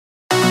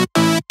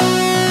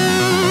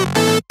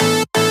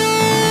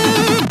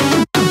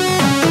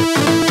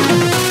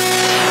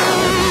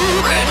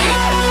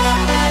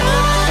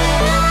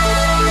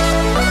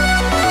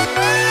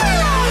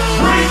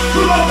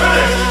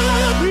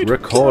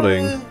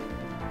recording.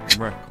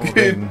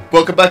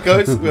 Welcome back,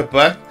 guys. We're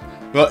back.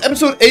 We're on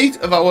episode 8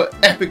 of our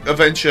epic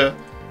adventure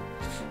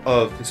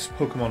of this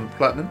Pokemon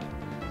Platinum.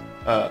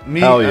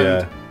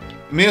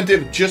 Me and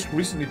David just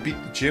recently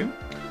beat the gym.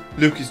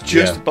 Luke is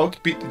just about to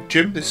beat the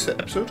gym this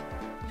episode.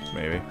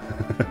 Maybe.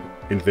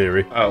 In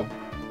theory. Oh.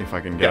 If I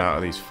can get out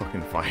of these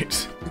fucking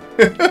fights.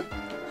 The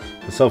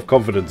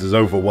self-confidence is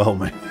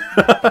overwhelming.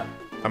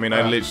 I mean,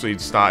 I literally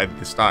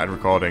started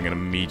recording and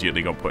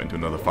immediately got put into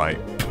another fight.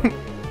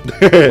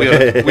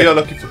 we are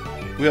looking for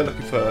what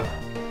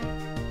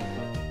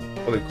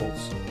are they called?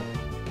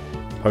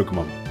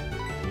 Pokemon.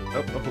 Oh,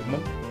 not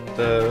Pokemon.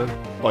 The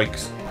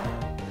bikes.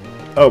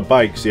 Oh,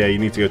 bikes. Yeah, you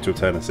need to go to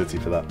Eterna City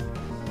for that.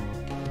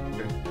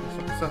 Okay, what the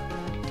fuck is that?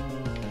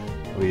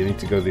 Well, you need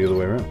to go the other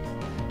way around.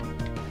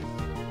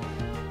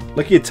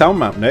 Look at your town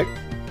map, Nick.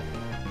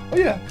 Oh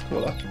yeah,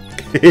 cool that.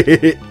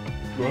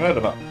 We're ahead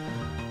of that.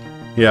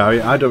 Yeah,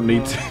 I don't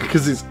need to,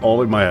 because it's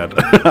all in my head.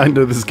 I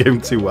know this game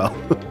too well.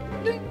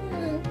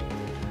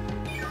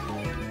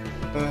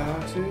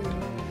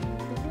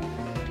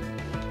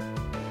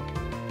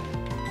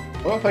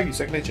 Oh, thank you,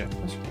 second nature.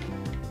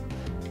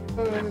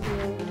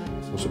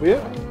 What's up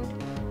here?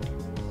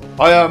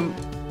 I am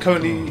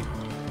currently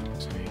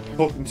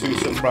talking to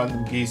some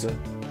random geezer.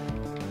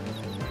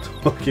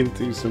 Talking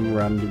to some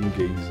random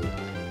geezer.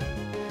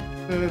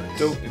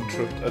 Don't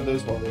interrupt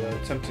others while they are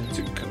attempting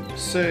to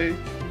conversate.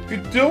 If you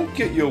don't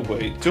get your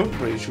way, don't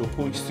raise your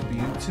voice to be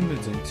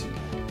intimidating.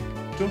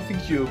 Don't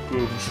think you're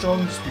growing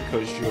strong just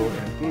because you're in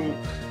a group.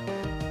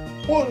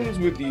 What is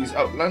with these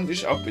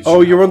outlandish outfits?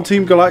 Oh, you're on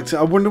Team Galactic.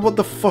 I wonder what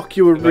the fuck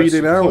you were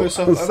reading out. I was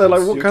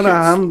like, what kind of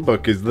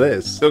handbook is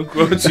this? Don't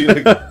grow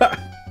to like,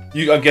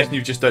 I'm guessing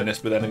you've just done this,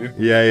 but then have you?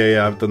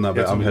 Yeah, I've done that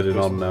bit. I'm heading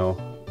on now.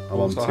 I'm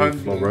on to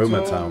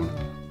Floroma Town.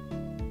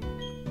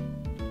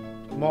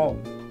 Come on.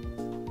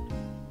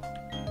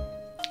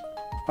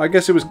 I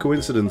guess it was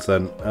coincidence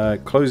then.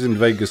 Closing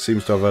Vegas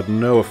seems to have had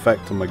no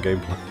effect on my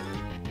gameplay.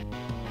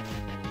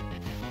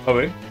 Oh,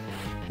 really?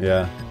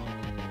 Yeah.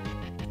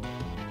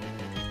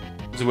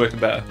 Is it working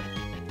better?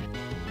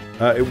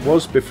 It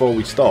was before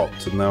we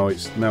stopped, and now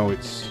it's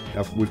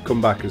we've come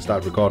back and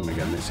started recording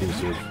again. It seems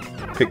to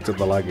have picked up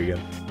the lag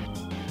again.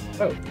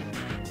 Oh.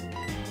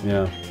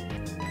 Yeah.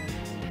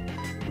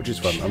 Which is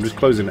fun. I'm just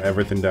closing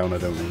everything down I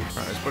don't need. Right,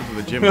 I spoke to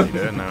the gym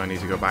leader, and now I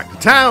need to go back to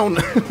town!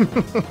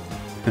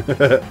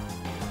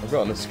 I've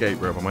got an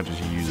escape rope, I might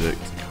just use it.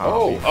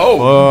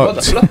 What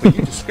the flip, you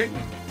just scraped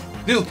me.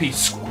 Little P,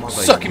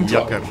 suck him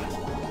dry.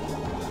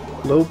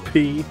 Lil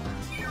P.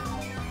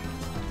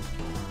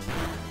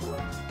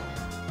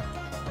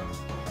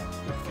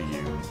 Good for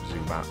you,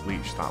 Zubat.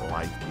 Leech that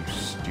life, you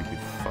stupid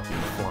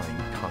fucking flying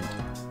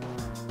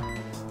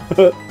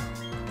cunt.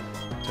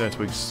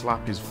 Turtwig,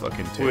 slap his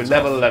fucking tits. We're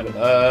level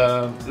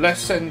 11. Let's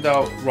send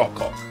out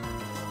Roark.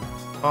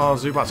 Oh,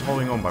 Zubat's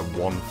holding on by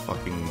 1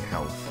 fucking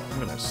health. I'm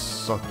gonna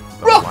suck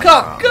the Roark,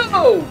 life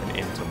go! And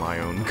into my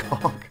own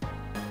cock.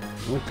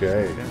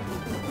 Okay.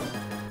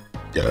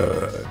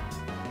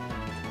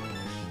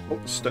 Oh,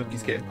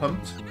 Stunky's getting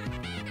pumped.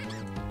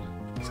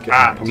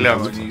 Pumped.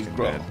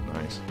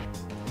 Nice.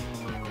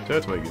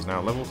 Turtwig is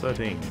now level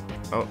 13.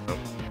 Oh, I'm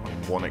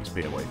 1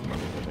 XP away from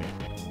level 13.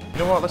 You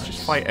know what? Let's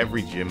just fight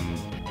every gym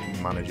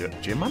manager?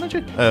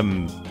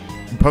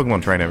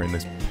 Pokemon trainer in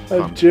this.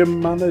 Gym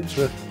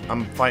manager.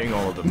 I'm fighting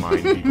all of the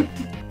mine people.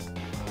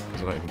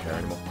 Because I don't even care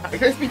anymore.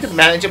 Can I speak to the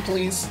manager,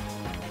 please?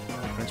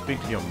 Can I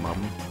speak to your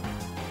mum?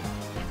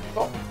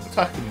 Stop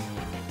attacking me.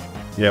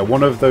 Yeah,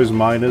 one of those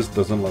miners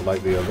doesn't look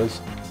like the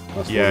others.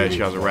 Yeah, she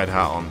has a red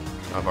hat on.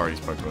 I've already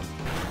spoken to her.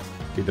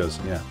 He does,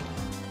 yeah.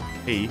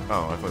 He?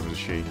 Oh, I thought it was a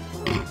she.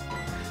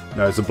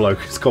 No, it's a bloke.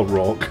 It's called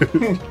Roark.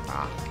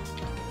 Ah.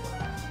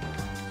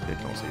 Did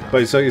not see that.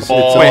 But so it's wait,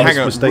 a hang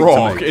on. mistake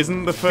Roark to make.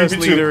 isn't the first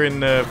leader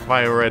in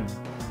Fire Red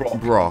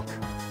Rock?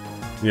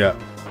 Yeah.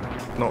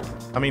 Not.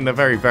 I mean, they're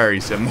very, very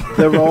similar.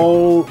 They're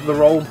all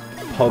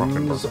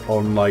puns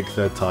on like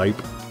their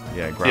type.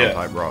 Yeah, ground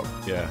type rock.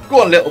 Yeah.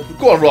 Go on,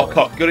 Roark.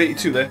 Got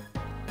 82 there.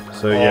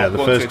 So yeah, the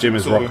first gym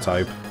is rock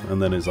type,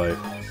 and then it's like.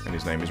 And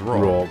his name is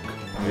Roark.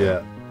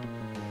 Yeah.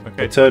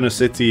 Okay. Eterna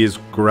City is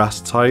grass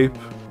type,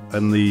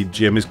 and the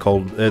gym is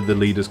called the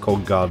leader's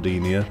called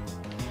Gardenia.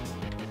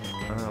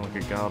 Like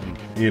a garden.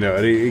 You know,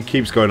 and it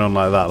keeps going on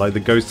like that. Like the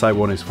ghost type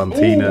one is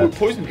Fantina. Ooh,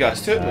 poison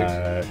gas,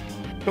 Turtwig.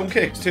 Don't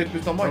kick,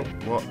 Turtwig's not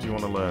mine. Oh, what do you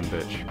want to learn,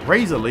 bitch?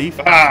 Razor Leaf?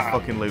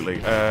 Fucking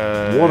lootly.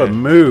 What a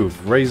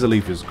move! Razor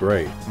Leaf is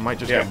great. I might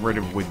just get rid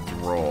of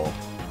Withdraw.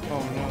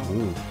 Oh no.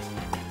 Ooh.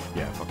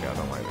 Yeah, fuck it, I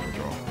don't like the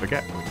Withdraw.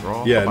 Forget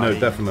Withdraw. Yeah, Bye-bye. no,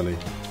 definitely.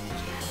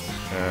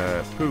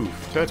 Poof.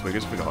 Turtwig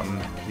has forgotten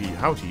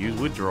how to use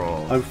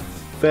Withdraw. I'm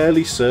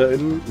fairly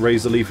certain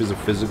Razor Leaf is a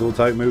physical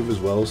type move as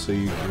well, so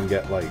you can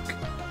get like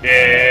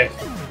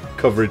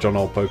coverage on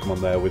all Pokemon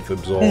there with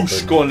Absorb.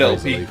 Oosh, go on, little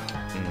Razor P. Leaf.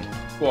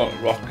 Go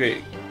on,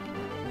 Rocky.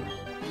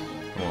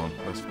 Come on,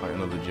 let's fight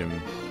another gym.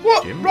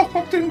 What? Gym?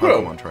 Roark didn't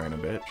grow? Pokemon trainer,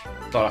 bitch.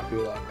 Not happy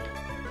with that.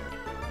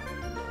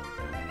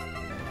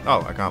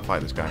 Oh, I can't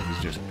fight this guy.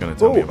 He's just gonna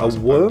tell me about a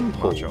some Wurmple.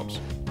 Pokemon shops.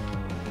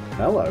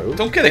 Hello.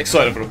 Don't get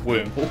excited for a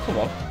Wurmple, come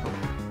on.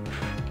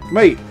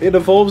 Mate, it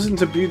evolves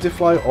into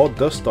Beautifly or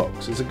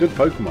Dustox. It's a good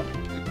Pokemon.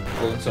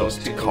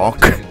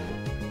 Cock.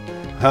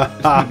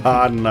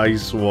 Haha,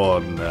 nice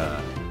one.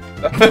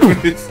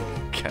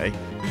 Okay.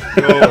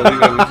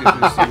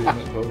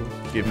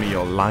 Give me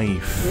your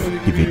life.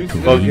 Give it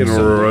to Fucking me.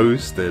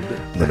 roasted.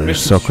 I'm gonna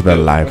suck the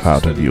life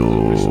out of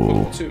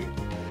you.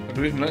 I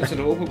believe most of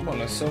the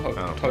Pokemon are so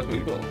tight to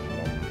evil.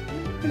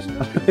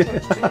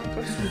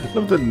 I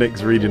love that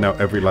Nick's reading out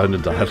every line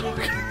of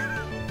dialogue.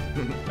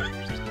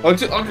 I'm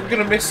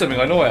gonna miss something,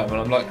 I know I am, and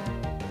I'm like...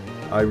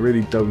 I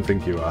really don't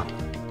think you are.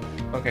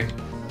 Okay.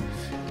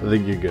 I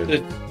think you're good.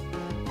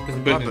 There's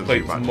been in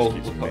place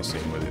multiple times.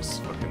 Missing with this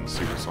fucking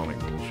supersonic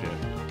bullshit.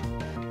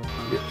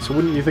 Yeah, so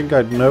wouldn't you think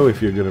I'd know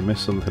if you're going to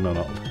miss something or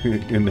not,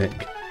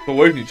 Nick? But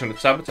why are you trying to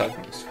sabotage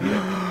this?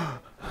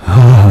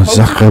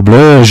 Sacre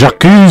bleu,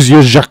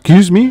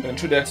 j'accuse me? And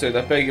should I say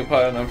that beg your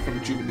pardon, I'm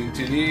from Jubilee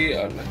TD,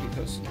 I'm lucky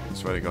person. I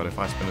swear to God, if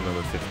I spend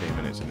another 15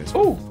 minutes in this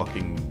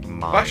fucking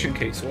Fashion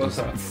case, what's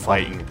that?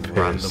 fighting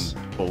random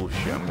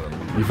bullshit, I'm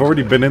gonna... You've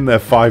already been in there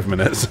 5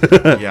 minutes.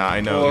 Yeah,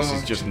 I know, this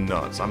is just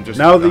nuts. I'm just...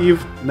 Now that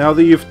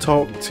you've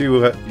talked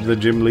to the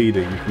gym leader,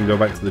 you can go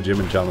back to the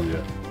gym and challenge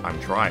it. I'm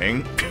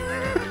trying.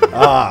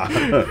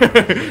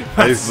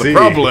 That's the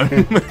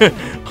problem.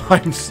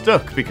 I'm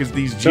stuck because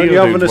these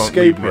Geodudes won't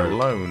leave me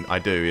alone. I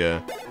do,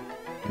 yeah.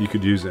 You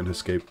could use it in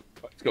escape.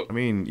 I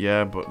mean,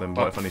 yeah, but then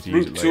what if I need to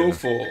use it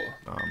later?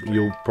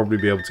 You'll probably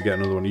be able to get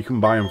another one. You can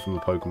buy them from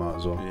the Pokemon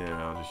as well.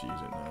 Yeah, I'll just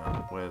use it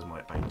now. Where's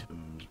my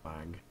items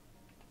bag?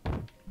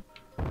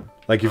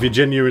 Like, if you're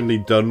genuinely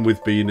done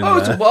with being in there...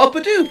 it's a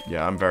Wurmple.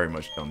 Yeah, I'm very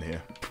much done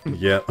here.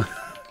 Yeah.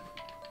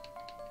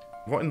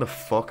 What in the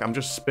fuck? I'm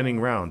just spinning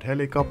round.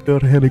 Helicopter.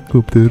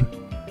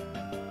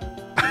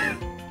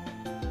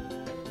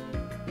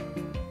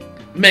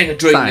 Mega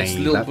Drain this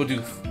little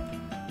Bidoof.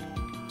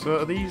 So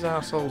are these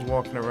assholes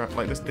walking around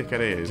like this dickhead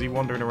here? Is he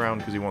wandering around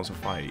because he wants to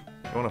fight?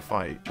 You want to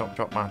fight? Chop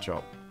chop match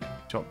up.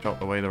 Chop chop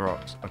away the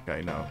rocks.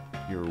 Okay, no.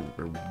 You're a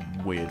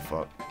weird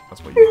fuck.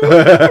 That's what you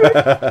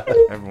are.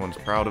 Everyone's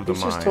proud of the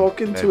mind. He's just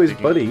talking to his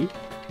buddy.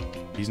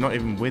 He's not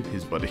even with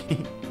his buddy.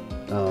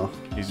 Oh.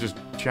 He's just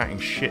chatting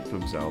shit to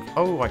himself.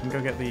 Oh, I can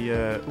go get the...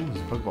 Ooh,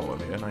 there's a Pokeball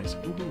over here. Nice.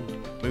 Ooh,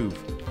 move.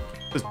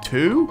 There's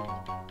 2?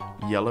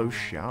 Yellow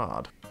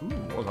Shard. Ooh,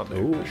 what does that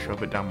do? Ooh.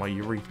 Shove it down my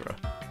urethra.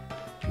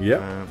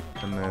 Yep.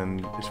 And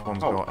then this one's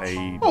got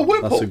a...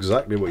 That's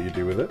exactly what you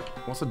do with it.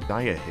 What's a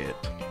Dire Hit?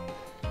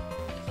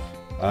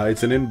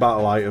 It's an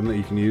in-battle item that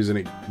you can use and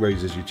it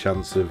raises your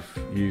chance of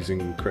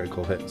using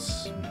critical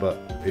hits. But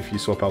if you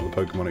swap out the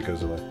Pokemon, it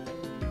goes away.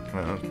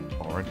 That's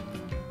boring.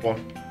 What?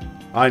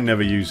 I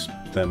never use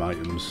them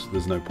items.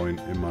 There's no point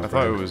in my I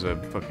thought it was a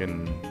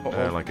fucking...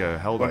 like a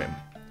held item.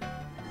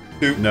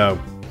 2. No.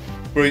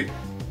 3.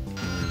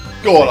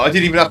 Go on, I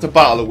didn't even have to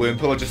battle a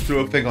Wurmple, I just threw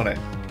a thing on it.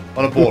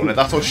 On a ball on it.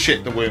 That's how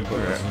shit the Wurmple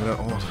is. I'm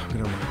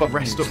gonna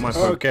rest up my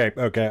phone. Okay,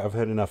 I've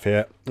heard enough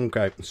here.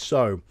 Okay,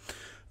 so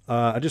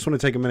I just want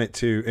to take a minute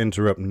to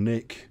interrupt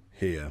Nick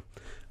here.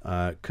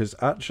 Because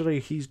actually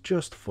he's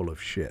just full of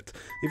shit.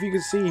 If you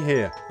can see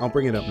here, I'll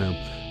bring it up now.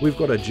 We've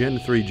got a Gen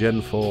 3,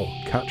 Gen 4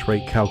 catch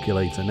rate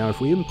calculator. Now if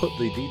we input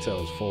the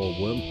details for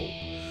Wurmple,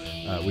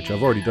 which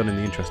I've already done in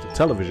the interest of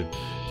television,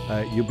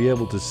 you'll be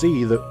able to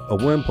see that a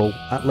Wurmple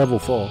at level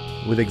 4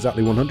 with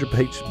exactly 100%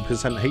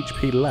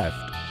 HP left,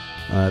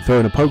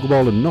 throwing a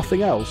Pokeball and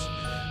nothing else,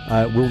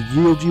 will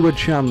yield you a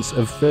chance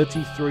of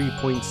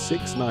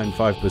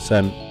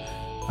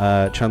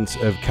 33.695% chance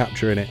of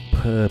capturing it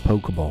per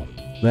Pokeball.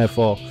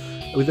 Therefore,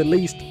 with at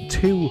least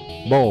 2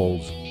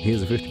 balls,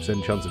 here's a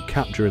 50% chance of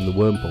capturing the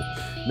Wurmple.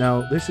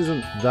 Now, this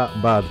isn't that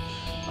bad,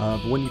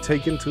 but when you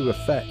take into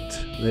account,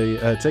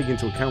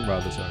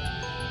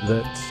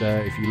 that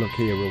if you look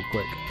here real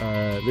quick,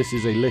 this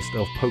is a list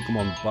of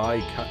Pokemon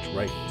by catch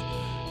rate.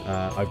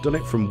 I've done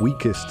it from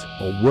weakest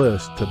or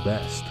worst to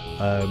best.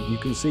 You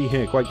can see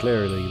here quite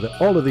clearly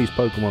that all of these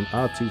Pokemon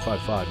are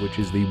 255, which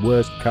is the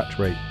worst catch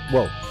rate.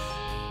 Well,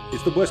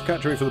 it's the worst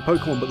catch rate for the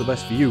Pokemon, but the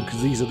best for you,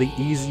 because these are the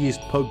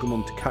easiest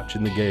Pokemon to catch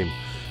in the game.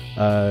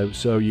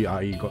 So you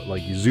got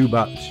like your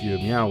Zubats, your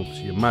Meowths,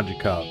 your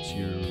Magikarps,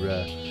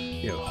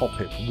 your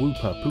Hoppip,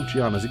 Wooper,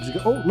 Poochyena,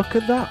 Zigzagoon. Oh, look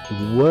at that!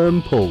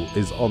 Wurmple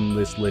is on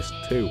this list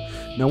too.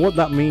 Now what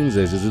that means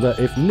is that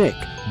if Nick,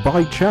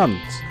 by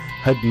chance,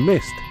 had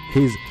missed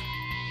his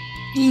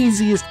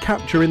easiest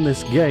capture in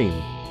this game,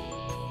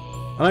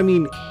 and I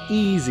mean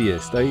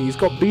easiest, he's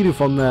got Bidoof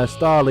on there,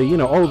 Starly, you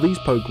know, all of these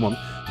Pokemon,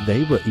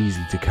 they were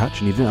easy to catch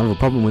and he didn't have a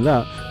problem with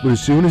that. But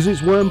as soon as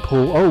it's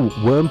Wurmple, oh,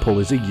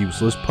 Wurmple is a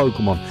useless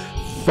Pokemon.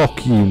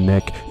 Fuck you,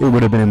 Nick. It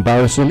would have been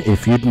embarrassing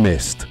if you'd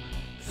missed.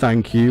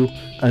 Thank you,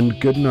 and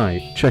good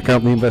night. Check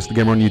out the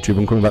Investigamer on YouTube.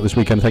 I'm coming back this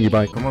weekend. Thank you,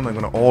 bye. Come on, I'm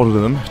going to order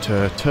them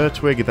to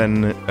Turtwig,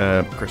 then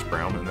Chris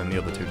Brown, and then the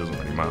other 2 doesn't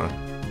really matter.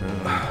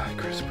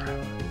 Chris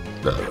Brown.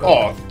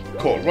 Oh,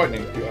 cool. Right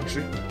name for you,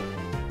 actually. Is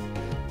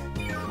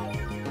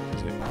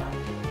it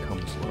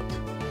Cum Slut?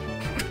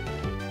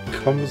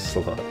 Cum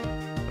Slut?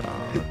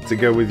 To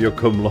go with your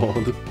Cum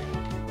Lord.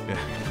 Yeah,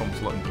 Cum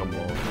Slut and Cum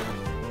Lord.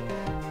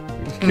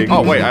 kings.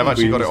 Oh wait, and I've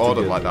actually got it queens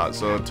ordered together. like that.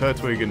 So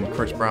Turtwig and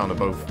Chris Brown are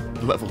both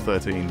level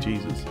 13.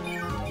 Jesus.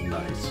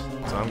 Nice.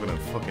 So I'm gonna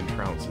fucking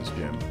trounce this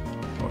gym.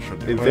 Or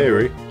should In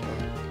theory.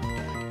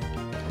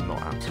 I'm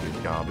not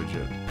absolute garbage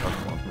at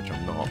Pokemon, which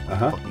I'm not.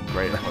 Uh-huh. I'm fucking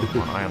great at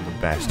Pokemon. I am the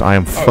best. I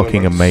am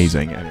fucking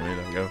amazing. Anyway,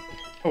 there we go.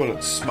 Oh, well,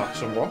 let's smash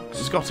some rocks.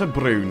 It's got a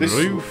brown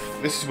roof.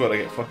 This is where I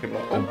get fucking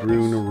lost. A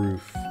Bruno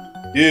roof.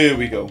 Here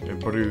we go. A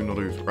brown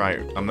roof. Right,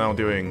 I'm now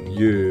doing...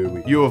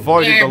 Yeah. You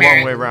avoided the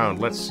long way round.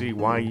 Let's see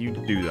why you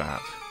do that.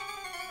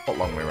 What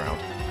long way round?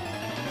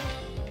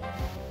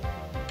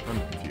 I'm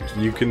confused.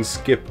 You can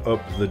skip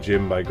up the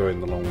gym by going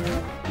the long way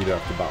around. You don't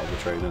have to battle the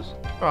trainers.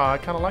 Oh, I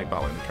kind of like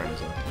battling the trainers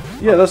though.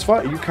 Yeah, that's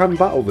fine. You can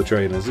battle the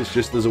trainers. It's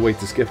just there's a way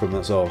to skip them,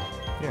 that's all.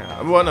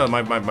 Yeah, well, no,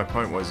 my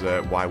point was,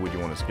 why would you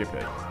want to skip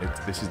it?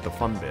 This is the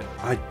fun bit.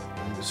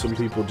 Some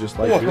people just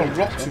like Oh, I doing found it.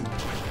 rock too.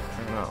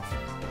 Fair enough.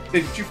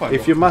 Did you find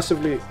If you're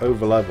massively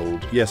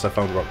over-leveled... Yes, I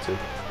found rock too.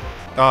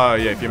 Oh,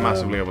 yeah, if you're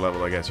massively over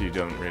leveled, I guess you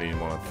don't really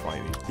want to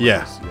fight these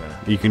Yeah. players,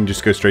 yeah. You can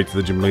just go straight to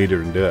the gym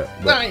leader and do it.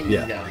 But,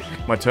 yeah.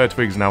 My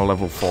Turtwig's now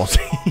level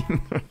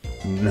 14.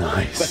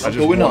 Nice. I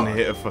just one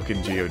hit a fucking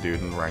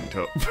Geodude and ranked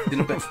up.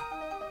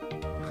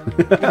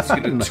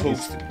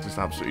 Just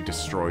absolutely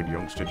destroyed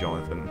youngster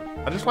Jonathan.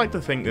 I just like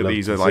to think that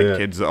these are like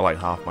kids that are like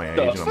half my age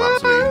and I'm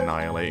absolutely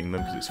annihilating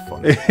them because it's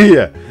funny.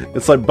 Yeah,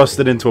 it's like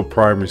busted into a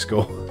primary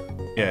school.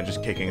 Yeah,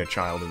 just kicking a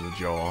child in the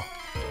jaw.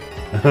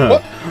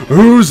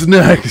 Who's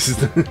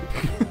next?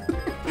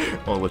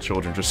 All the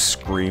children just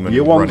scream and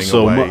You want running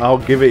some? away. I'll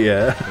give it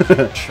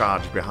you.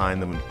 Charge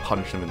behind them and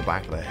punch them in the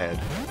back of the head.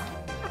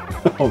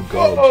 Oh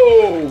god.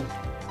 Oh!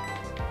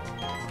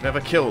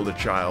 Never killed a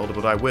child,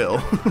 but I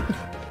will.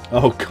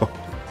 Oh god.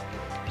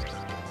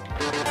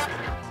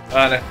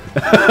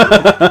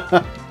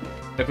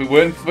 If we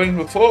weren't winning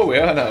before, we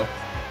are now.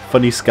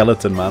 Funny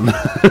skeleton man.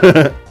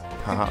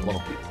 Haha,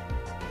 lol.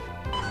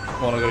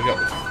 Come on, I gotta get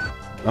this.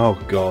 Oh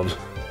god.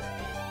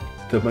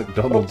 The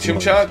McDonald's. Oh,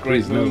 noise. Chimchar,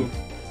 great Please no. move.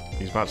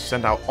 He's about to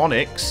send out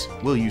Onyx.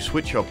 Will you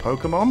switch your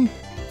Pokemon?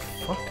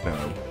 Fuck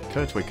no.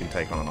 Turtwig can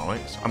take on an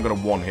Onyx. I'm gonna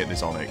one-hit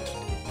this Onyx.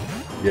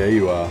 Yeah,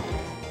 you are.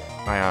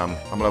 I am.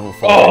 I'm level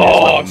 4.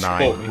 Oh, level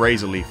 9. me.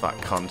 Razor Leaf that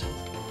cunt.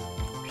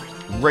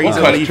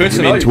 Razor kind of Leaf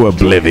person him are into you?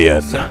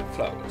 oblivion.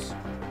 Flowers.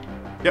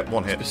 Yep,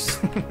 one hit.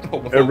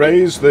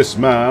 Erase this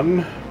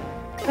man.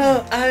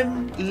 Oh,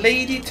 I'm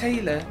Lady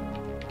Taylor.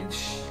 And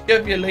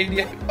shove your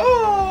lady.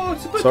 Oh,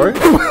 it's a bit. Sorry?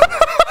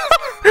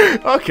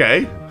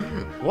 Okay.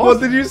 What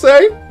did you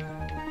say?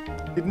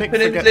 Did Nick Her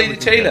name's forget Lady everything?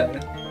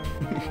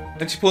 Taylor.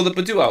 And she pulled the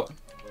Badoo out.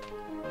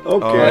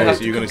 Oh, Okay.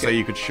 so you're gonna say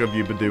you could shove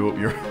your Badoo up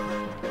your...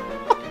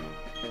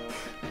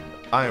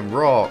 I am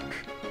Roark,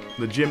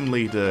 the gym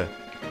leader,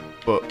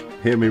 but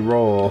Hear me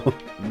roar.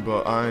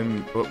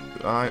 I'm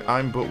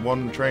but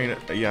one trainer.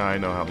 Yeah, I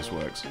know how this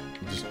works.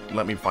 Just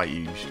let me fight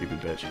you, you stupid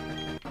bitch.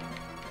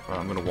 Right,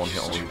 I'm gonna one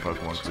hit all your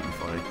Pokemon because it'll be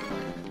funny.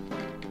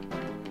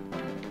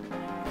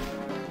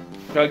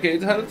 Try to get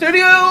into 130.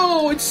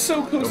 Oh, it's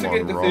so close Come to on,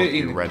 getting to Roark, 13.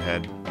 you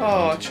redhead.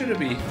 Oh, it should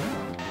be.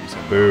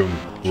 Boom.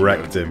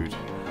 Wrecked him.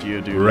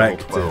 Geodude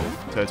Wrecked level him.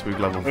 12. Turtwig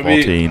level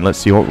Maybe- 14. Let's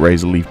see what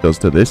Razor Leaf does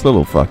to this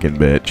little fucking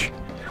bitch.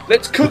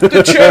 Let's cook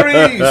the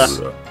cherries!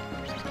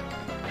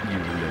 You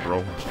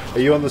liberal. Are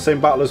you on the same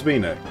battle as me,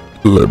 Nick?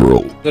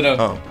 Liberal. Don't know.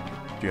 Oh,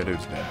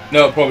 Geodude's dead.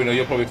 No, probably not.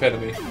 You're probably better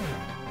than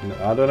me.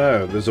 I don't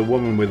know. There's a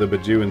woman with a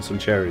Badoo and some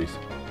cherries.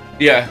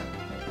 Yeah,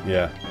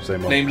 Yeah,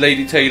 same one. named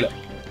Lady Taylor.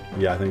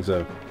 Yeah, I think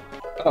so.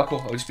 Oh, cool.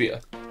 I'll just beat her.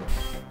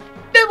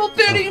 Level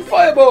 13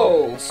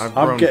 fireballs! I've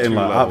I'm grown getting, 2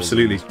 like, levels in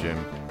absolutely- this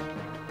gym.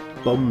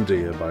 Bummed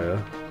here by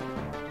her.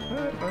 Keep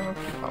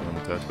battling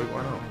the Turtwig,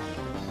 why not?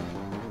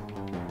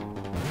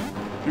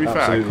 To be fair, I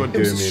Absolutely. could It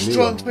was a Give me a new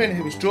strong one. trainer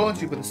who was drawn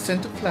to you by the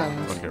scent of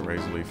flowers. I'd get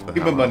Razor Leaf. The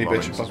Give me hell money, out of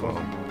bitch, Onyx if as I well.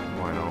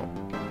 Why not?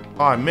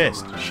 Oh, I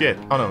missed. Shit.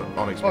 Oh no, Onyx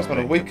Oh, it's missed gonna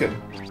me.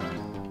 awaken.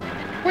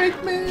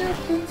 Wake me up,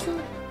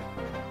 Vincent.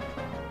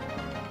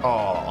 Oh,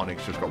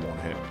 Onyx just got one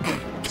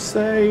hit.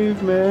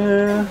 Save me.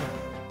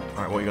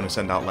 Alright, what are you gonna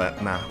send out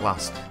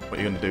last? What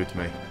are you gonna do to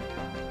me?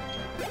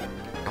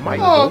 I might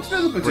Oh, it's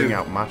another Badoo. bring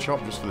out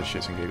Machop just for the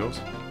shits and giggles.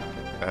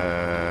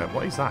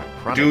 What is that?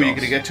 Badoo, you're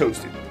gonna get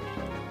toasted.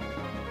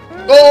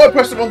 Oh, I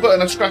pressed the wrong button.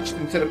 I scratched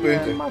it instead of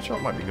burnt it.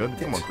 Matchup might be good.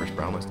 Come on, Chris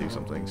Brown, let's do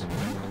some things.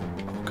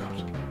 Oh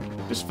god.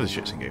 Just for the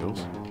shits and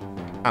giggles.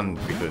 And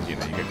because, you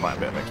know, you get quite a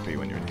bit of XP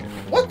when you're in here.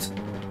 What?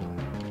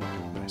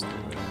 Nice to do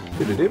it.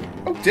 Did it him?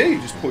 How dare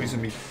you just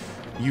poison me?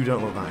 You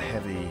don't look that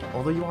heavy.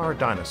 Although you are a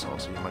dinosaur,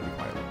 so you might be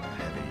quite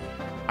heavy.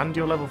 And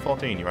you're level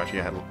 14, you're actually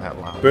a head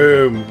loud.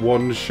 Boom.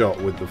 One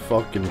shot with the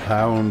fucking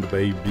pound,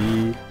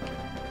 baby.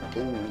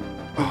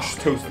 I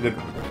just toasted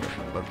him.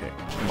 Okay,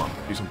 come on,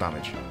 do some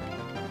damage.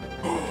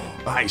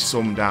 That is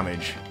some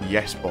damage.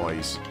 Yes,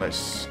 boys.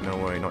 Let's... No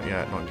way, not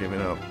yet. Not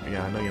giving up.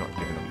 Yeah, I know you're not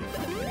giving up, you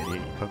fucking idiot.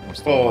 Your Pokemon's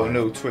still Oh, alive.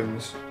 no,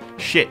 twins.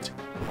 Shit.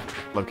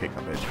 Low kick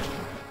that bitch.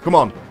 Come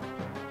on.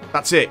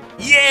 That's it.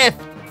 Yeah!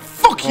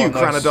 Fuck you, Oh,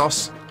 nice.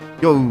 Cranados.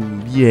 Yo,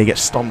 yeah, get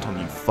stomped on,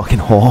 you fucking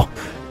whore.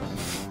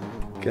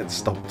 Get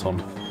stomped on.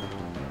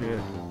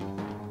 Yeah.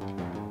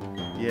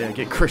 Yeah,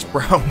 get Chris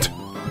Browned.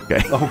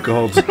 Okay. Oh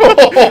god.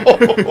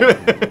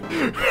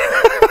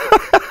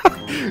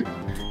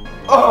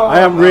 Oh, I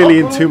am really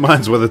in two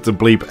minds whether to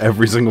bleep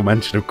every single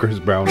mention of Chris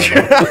Brown or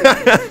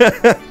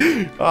not.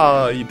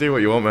 Oh, you do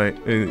what you want, mate.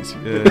 It's,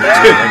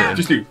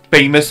 just do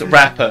famous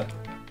rapper.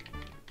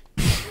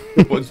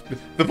 What's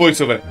the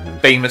voiceover?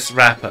 Famous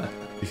rapper.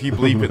 if you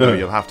bleep it though,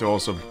 you'll have to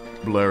also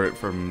blur it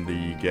from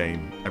the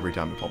game every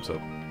time it pops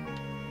up.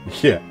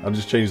 Yeah, I'll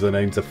just change the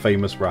name to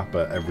famous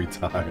rapper every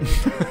time.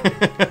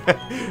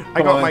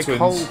 I got my twins.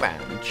 coal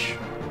badge.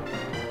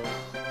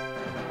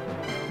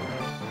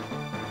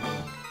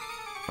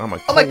 Oh my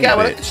Oh my god,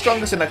 we're bitch. like the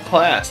strongest in the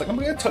class. Like, I'm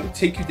gonna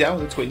take you down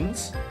with the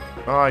twins.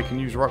 Oh, I can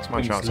use rock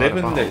smash Twins outside live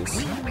of in battle.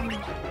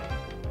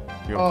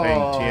 this. You're Oh,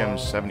 playing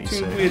TM76.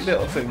 Two weird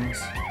little things.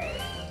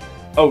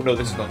 Oh no,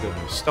 this is not good.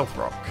 Stealth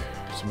rock.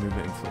 Some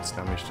movement inflicts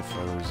damage to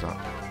foes that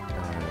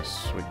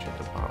switch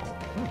into battle.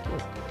 Oh, cool.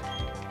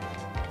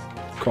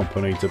 Come on,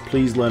 Ponyta,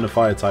 please learn a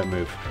fire type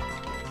move.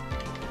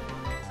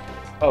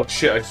 Oh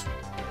shit.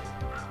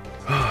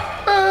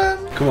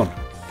 Come on.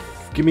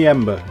 Give me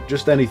Ember.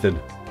 Just anything.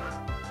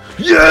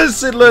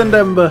 Yes, it learned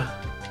Ember.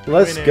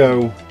 Let's Winning.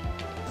 go.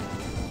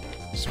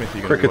 Smithy,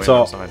 you're going to Cricket go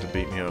top. outside to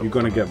beat me up. You're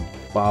going to get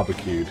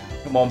barbecued.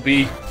 Come on,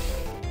 B.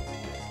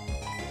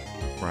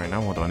 Right,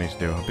 now what do I need to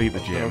do? I'll beat the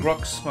gym.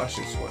 Rock smash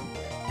this one.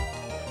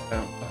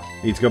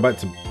 Need to go back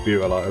to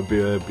Beautilife,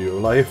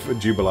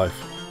 Jubilife.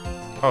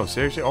 Oh,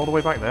 seriously? All the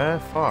way back there?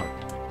 Fuck.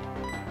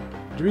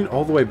 What do you mean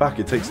all the way back?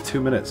 It takes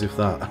 2 minutes, if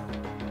that.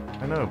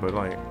 I know, but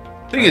like...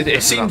 Thing is,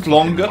 it seems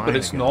longer, but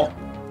it's not.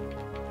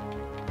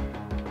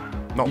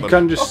 Not You that-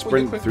 can just Oh,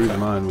 sprint quick. through the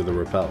mine with a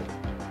repel.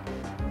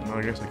 No,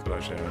 I guess I could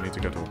actually. I need to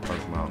go to a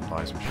Pokemon and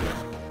buy some shit,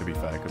 to be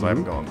fair, because I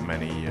haven't got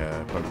many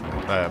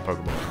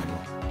Pokeballs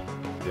anymore.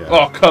 Yeah.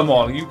 Oh, come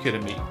on. Are you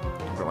kidding me?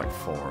 I've got like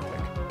 4, I think.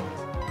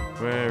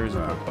 Where is the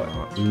Right.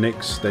 Pokemon?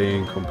 Nick's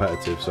staying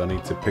competitive, so I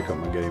need to pick up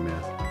my game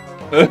here.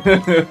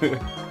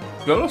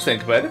 No, I'm not saying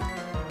competitive.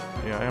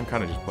 Yeah, I am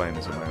kind of just playing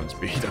this at my own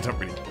speed. I don't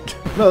really...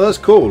 No, that's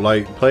cool.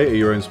 Like, play it at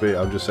your own speed.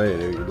 I'm just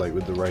saying, like,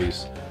 with the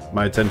race,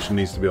 my attention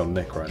needs to be on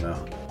Nick right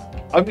now.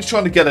 I'm just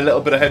trying to get a little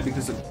bit ahead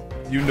because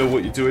you know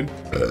what you're doing.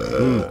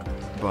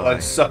 But I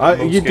suck at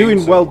most You're doing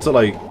games, well to,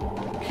 like,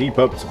 keep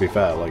up, to be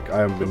fair. Like, I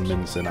haven't been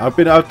mincing. I've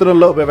done a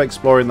little bit of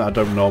exploring that I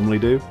don't normally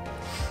do.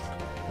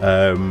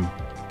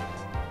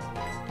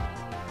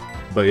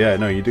 But yeah,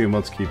 no, you're doing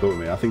well to keep up with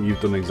me. I think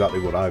you've done exactly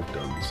what I've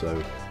done, so...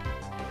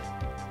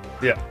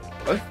 Yeah.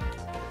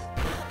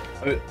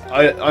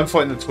 I'm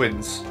fighting the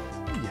twins.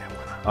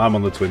 I'm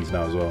on the twins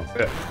now as well.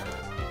 Yeah.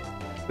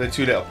 They're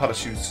two little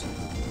parachutes.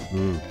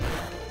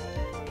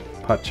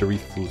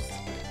 Pacheritos.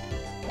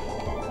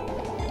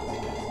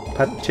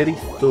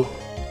 Pacherito.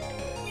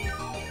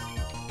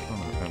 Oh,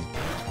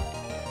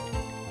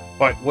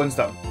 no, Right, one's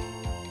down.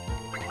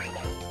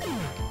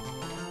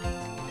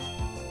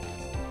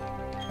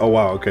 Oh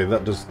wow, okay,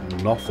 that does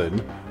nothing.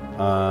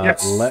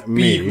 Yes. Let B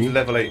me... was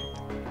level 8.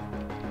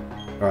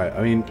 Alright,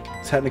 I mean,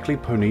 technically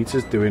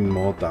Ponyta's doing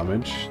more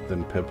damage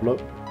than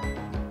Piplup.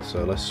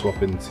 So let's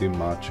swap into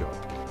Marchop.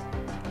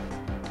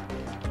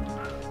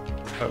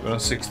 Right, we're on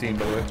 16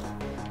 by the way.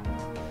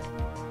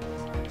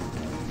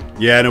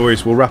 Yeah, no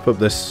worries, we'll wrap up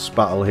this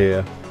battle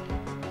here.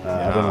 I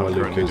Yeah, don't know where I'm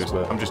Luke currently is, just,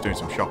 but... I'm just doing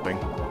some shopping.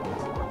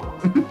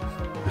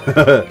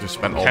 Just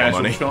spent all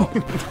Casual the money.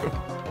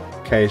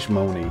 shop. Cash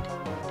money.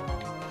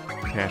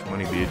 Cash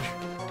money, bitch.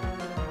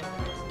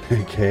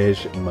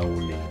 Cash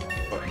money.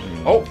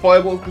 Oh,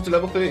 Fireball goes to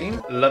level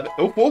 13.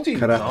 14.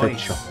 Karate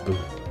Nice. chop. B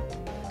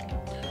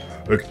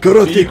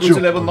Karate goes to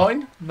chop. level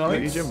 9. Got your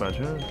Nice. gym badge,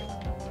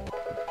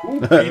 huh? Ooh,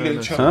 B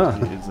little chump.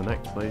 Huh. It's the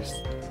next place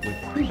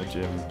with the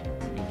gym.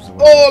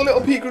 Oh,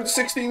 little P goes to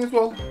 16 as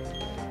well.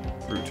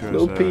 Route to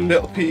Little his, P.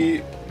 Little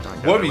P.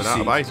 can't Worry without a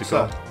seed. bicycle.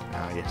 What's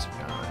Ah, yes, you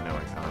can. I know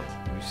I can't.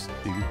 You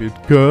stupid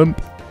cunt.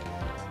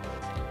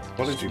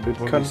 What is Stupid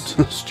what cunt.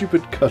 is-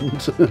 Stupid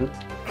cunt.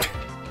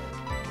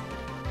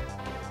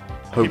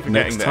 Hope forgetting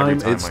next that every time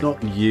time it's I-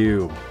 not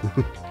you.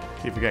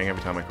 Keep forgetting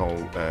every time I call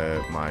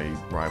my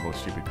rival a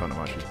stupid cunt,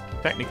 I'm actually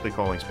technically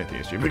calling Smithy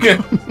a stupid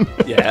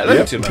cunt. Yeah, let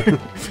me too, man.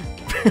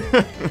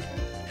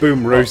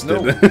 Boom,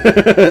 roasted. no.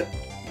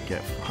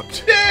 Get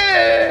fucked.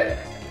 Yeah!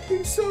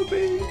 It's so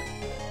big.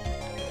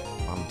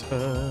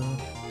 Hunter.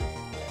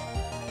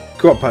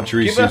 Go on, Give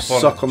Pachirisu, up on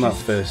suck it. on that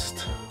Jesus.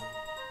 fist.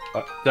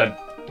 Done.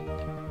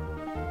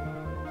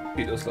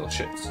 Beat those little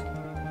shits.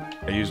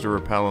 I used a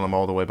repel and I'm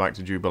all the way back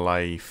to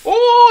Jubilife.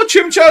 Oh,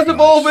 Chimchad's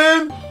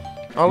evolving!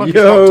 Oh, look,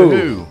 Yo. it's Doctor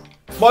Who.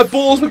 My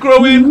balls are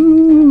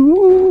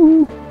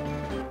growing!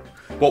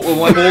 What will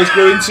my balls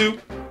grow into?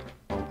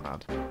 Oh,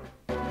 bad.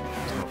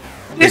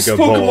 This Bigger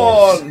Pokemon!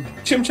 balls.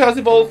 Chimchad's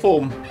evolved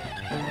form.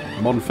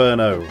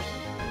 Monferno.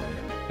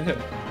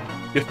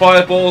 Your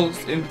fireballs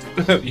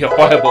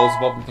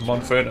evolved into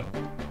Monferno.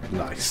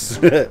 Nice.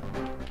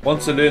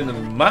 Want to learn the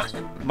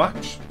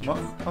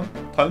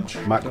punch?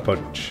 Mach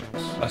Punch.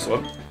 That's the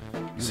one.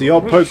 So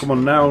your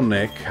Pokemon now,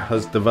 Nick,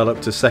 has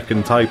developed a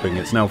second typing.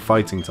 It's now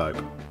fighting type,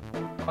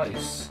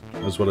 Nice.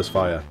 as well as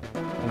fire.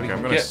 Okay,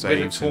 I'm going to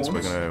save since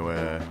we're going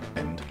to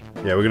end.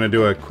 Yeah, we're going to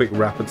do a quick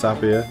rapid tap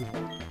here.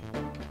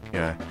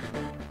 Yeah.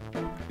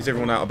 Is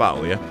everyone out of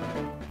battle, yeah?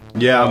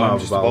 Yeah, I'm out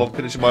just of battle.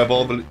 finishing my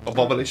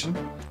evolution.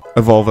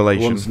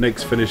 Evolvation. Once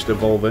Nick's finished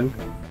evolving.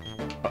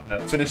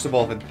 Finished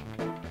evolving.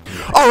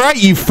 Alright,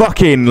 you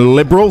fucking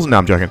liberals. No,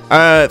 I'm joking.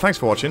 Thanks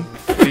for watching.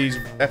 These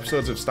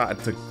episodes have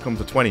started to come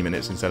to 20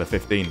 minutes instead of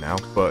 15 now,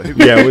 but...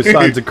 Yeah, we're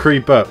starting to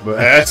creep up, but...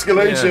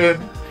 Escalation!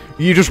 Yeah.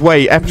 You just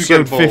wait,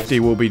 episode 50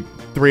 will be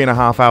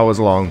 3.5 hours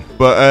long,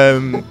 but,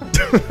 And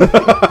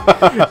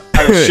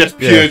it's just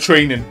pure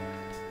training.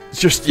 It's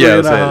just,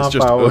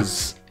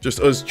 it's just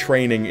us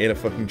training in a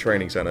fucking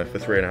training centre for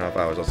 3.5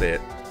 hours, I'll see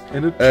it.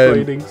 In a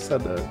training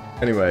centre.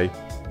 Anyway,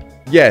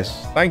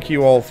 yes, thank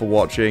you all for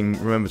watching.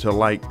 Remember to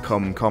like,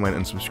 comment,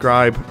 and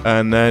subscribe.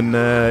 And then,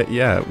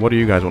 yeah, what do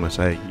you guys want to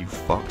say, you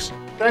fucks?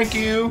 Thank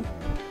you.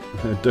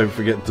 Don't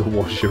forget to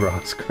wash your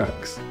ass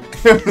cracks.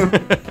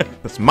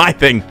 That's my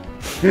thing.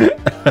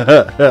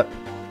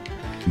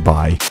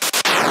 Bye.